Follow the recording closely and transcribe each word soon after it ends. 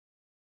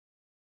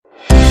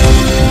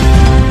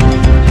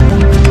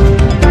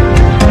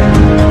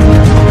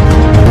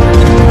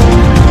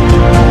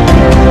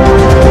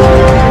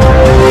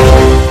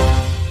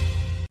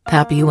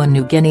Papua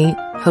New Guinea,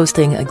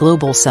 hosting a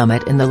global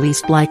summit in the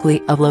least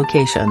likely of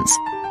locations.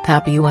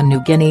 Papua New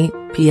Guinea,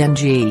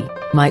 PNG,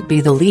 might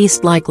be the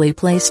least likely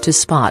place to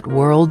spot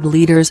world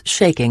leaders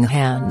shaking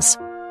hands.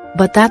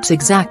 But that's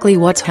exactly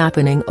what's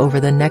happening over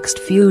the next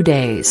few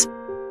days.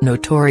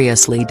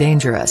 Notoriously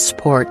dangerous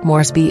Port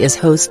Moresby is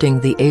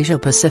hosting the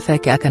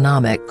Asia-Pacific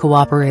Economic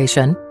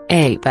Cooperation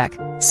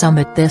 (APEC)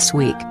 summit this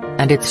week,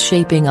 and it's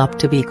shaping up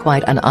to be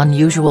quite an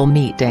unusual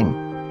meeting.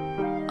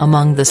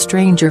 Among the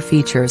stranger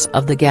features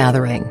of the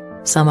gathering,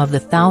 some of the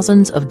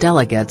thousands of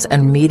delegates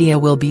and media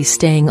will be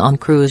staying on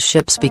cruise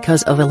ships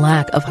because of a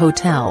lack of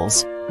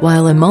hotels,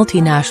 while a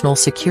multinational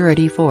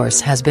security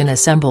force has been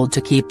assembled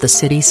to keep the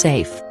city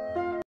safe.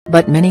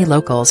 But many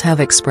locals have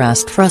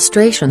expressed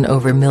frustration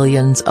over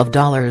millions of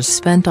dollars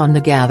spent on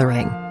the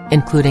gathering,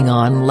 including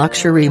on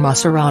luxury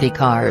Maserati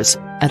cars,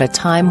 at a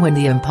time when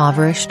the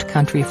impoverished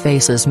country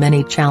faces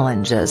many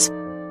challenges.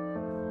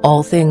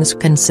 All things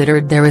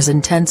considered, there is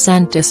intense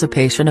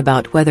anticipation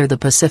about whether the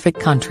Pacific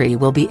country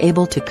will be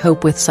able to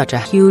cope with such a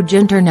huge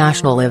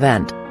international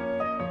event.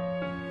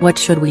 What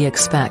should we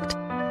expect?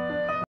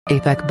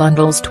 APEC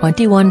bundles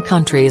 21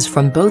 countries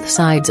from both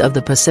sides of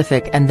the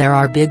Pacific, and there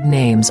are big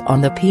names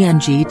on the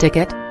PNG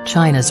ticket.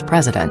 China's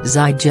President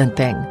Xi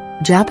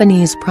Jinping,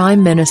 Japanese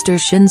Prime Minister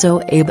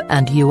Shinzo Abe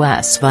and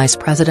U.S. Vice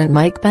President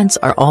Mike Pence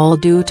are all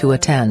due to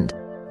attend.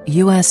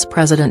 U.S.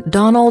 President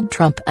Donald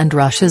Trump and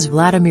Russia's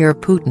Vladimir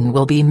Putin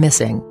will be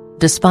missing,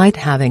 despite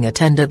having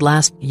attended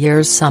last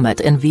year's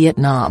summit in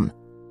Vietnam.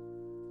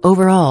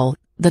 Overall,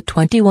 the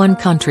 21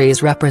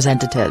 countries'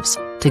 representatives,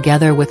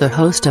 together with a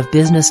host of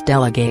business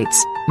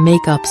delegates,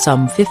 make up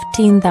some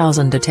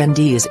 15,000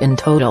 attendees in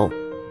total.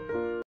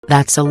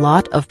 That's a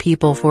lot of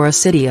people for a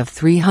city of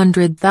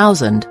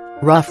 300,000,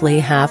 roughly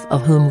half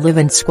of whom live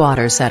in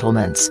squatter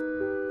settlements.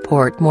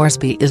 Port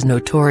Moresby is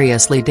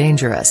notoriously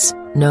dangerous,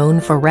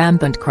 known for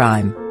rampant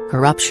crime,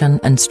 corruption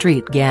and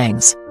street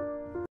gangs.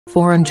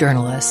 Foreign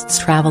journalists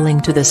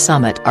traveling to the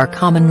summit are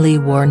commonly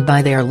warned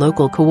by their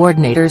local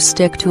coordinators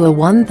stick to a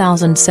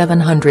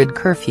 1700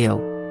 curfew.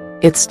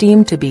 It's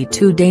deemed to be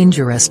too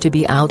dangerous to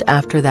be out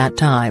after that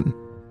time.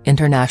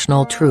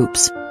 International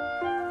troops.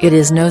 It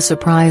is no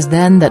surprise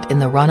then that in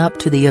the run-up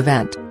to the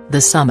event,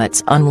 the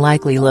summit's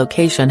unlikely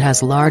location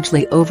has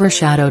largely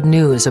overshadowed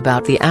news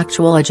about the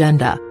actual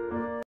agenda.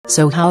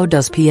 So how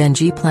does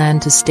PNG plan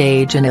to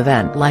stage an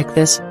event like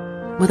this?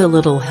 With a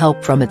little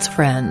help from its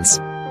friends.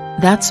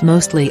 That's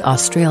mostly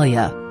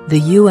Australia, the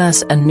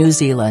US and New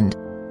Zealand.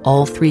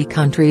 All three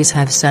countries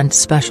have sent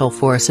special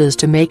forces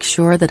to make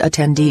sure that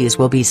attendees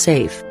will be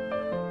safe.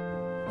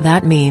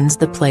 That means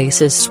the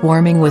place is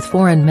swarming with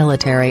foreign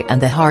military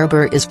and the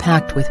harbour is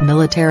packed with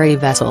military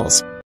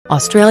vessels.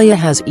 Australia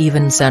has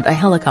even sent a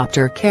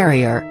helicopter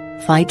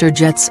carrier, fighter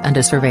jets and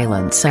a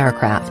surveillance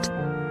aircraft.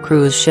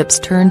 Cruise ships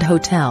turned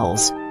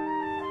hotels.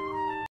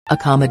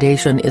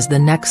 Accommodation is the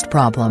next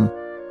problem.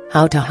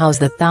 How to house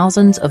the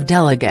thousands of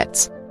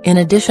delegates? In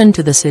addition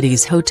to the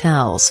city's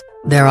hotels,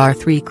 there are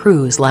 3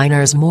 cruise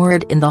liners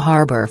moored in the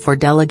harbour for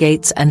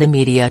delegates and the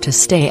media to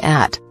stay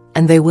at,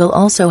 and they will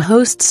also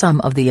host some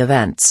of the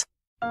events.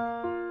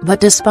 But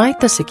despite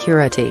the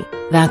security,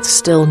 that's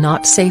still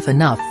not safe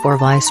enough for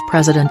Vice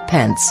President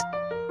Pence.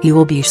 He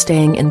will be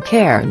staying in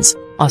Cairns,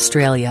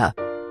 Australia.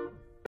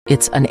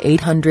 It's an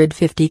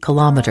 850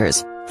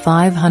 kilometers,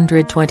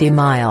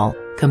 520-mile,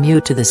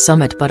 commute to the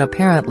summit, but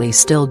apparently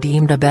still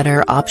deemed a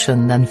better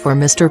option than for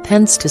Mr.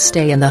 Pence to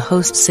stay in the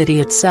host city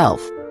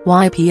itself.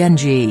 Why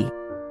PNG?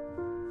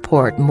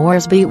 Port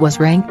Moresby was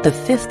ranked the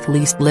 5th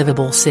least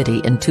livable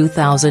city in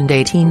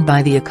 2018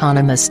 by the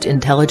Economist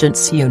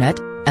Intelligence Unit,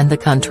 and the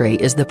country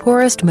is the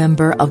poorest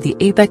member of the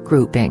APEC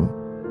grouping.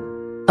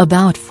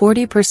 About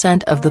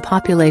 40% of the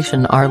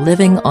population are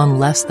living on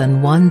less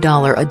than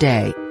 $1 a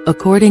day,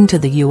 according to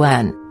the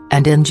UN.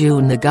 And in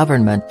June the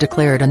government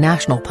declared a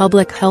national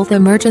public health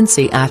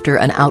emergency after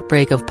an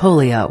outbreak of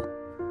polio.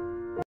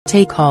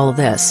 Take all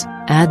this,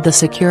 add the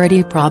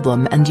security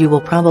problem, and you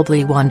will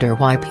probably wonder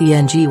why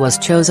PNG was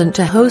chosen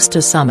to host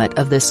a summit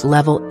of this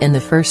level in the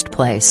first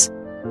place.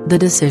 The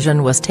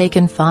decision was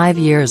taken 5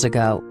 years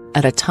ago,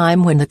 at a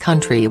time when the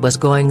country was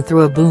going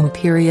through a boom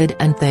period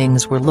and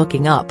things were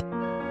looking up.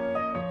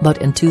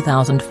 But in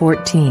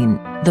 2014,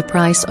 the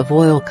price of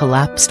oil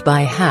collapsed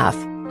by half,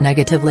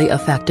 negatively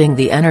affecting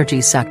the energy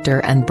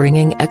sector and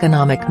bringing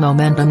economic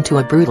momentum to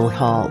a brutal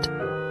halt.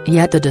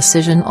 Yet the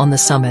decision on the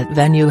summit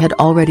venue had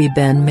already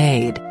been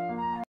made.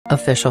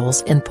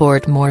 Officials in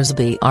Port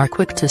Moresby are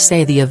quick to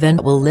say the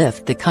event will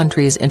lift the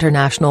country's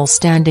international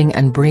standing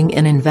and bring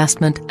in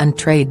investment and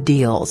trade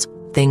deals,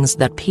 things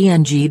that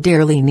PNG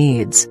dearly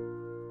needs.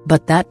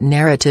 But that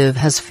narrative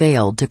has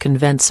failed to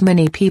convince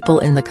many people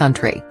in the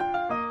country.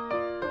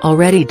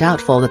 Already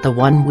doubtful that the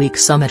one-week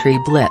summitry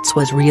blitz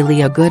was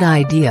really a good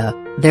idea,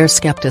 their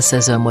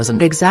skepticism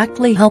wasn't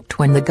exactly helped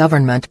when the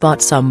government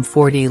bought some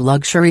 40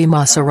 luxury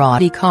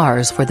Maserati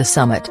cars for the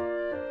summit.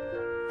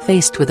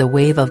 Faced with a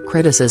wave of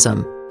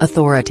criticism,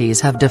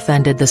 authorities have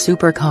defended the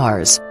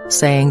supercars,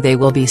 saying they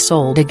will be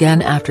sold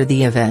again after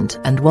the event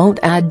and won't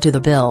add to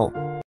the bill.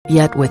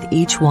 Yet with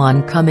each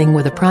one coming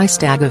with a price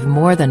tag of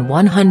more than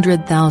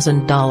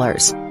 $100,000,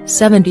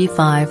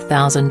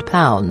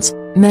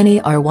 £75,000,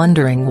 many are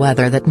wondering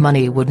whether that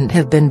money wouldn't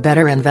have been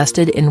better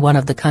invested in one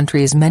of the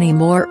country's many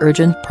more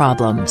urgent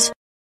problems.